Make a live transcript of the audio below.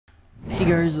Hey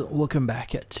guys, welcome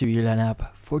back to your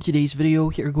app. For today's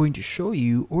video, we are going to show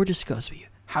you or discuss with you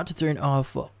how to turn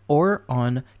off or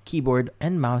on keyboard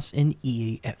and mouse in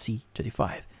EA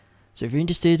FC25. So if you're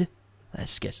interested,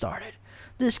 let's get started.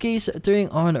 In this case, turning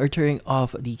on or turning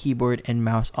off the keyboard and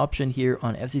mouse option here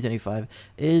on FC25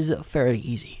 is fairly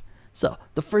easy. So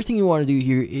the first thing you want to do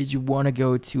here is you want to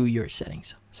go to your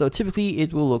settings. So typically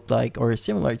it will look like or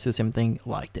similar to something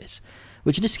like this,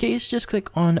 which in this case, just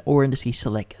click on, or in this case,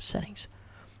 select settings.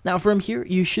 Now from here,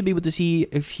 you should be able to see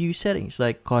a few settings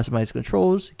like customize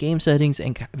controls, game settings,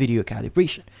 and video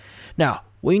calibration. Now,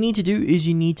 what you need to do is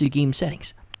you need to game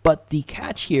settings, but the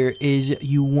catch here is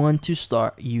you want to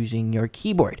start using your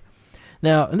keyboard.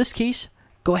 Now, in this case,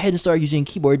 go ahead and start using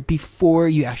keyboard before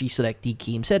you actually select the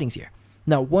game settings here.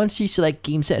 Now, once you select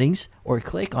game settings or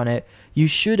click on it, you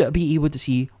should be able to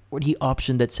see the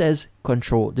option that says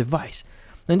control device.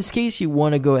 In this case, you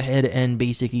want to go ahead and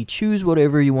basically choose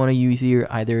whatever you want to use here,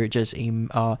 either just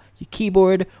a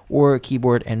keyboard or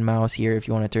keyboard and mouse here if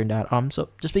you want to turn that on. So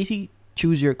just basically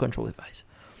choose your control device.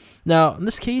 Now, in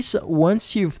this case,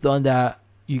 once you've done that,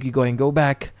 you can go and go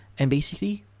back, and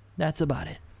basically that's about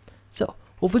it. So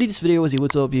hopefully this video was able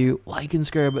to help you. Like and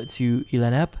subscribe to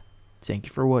App. Thank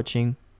you for watching.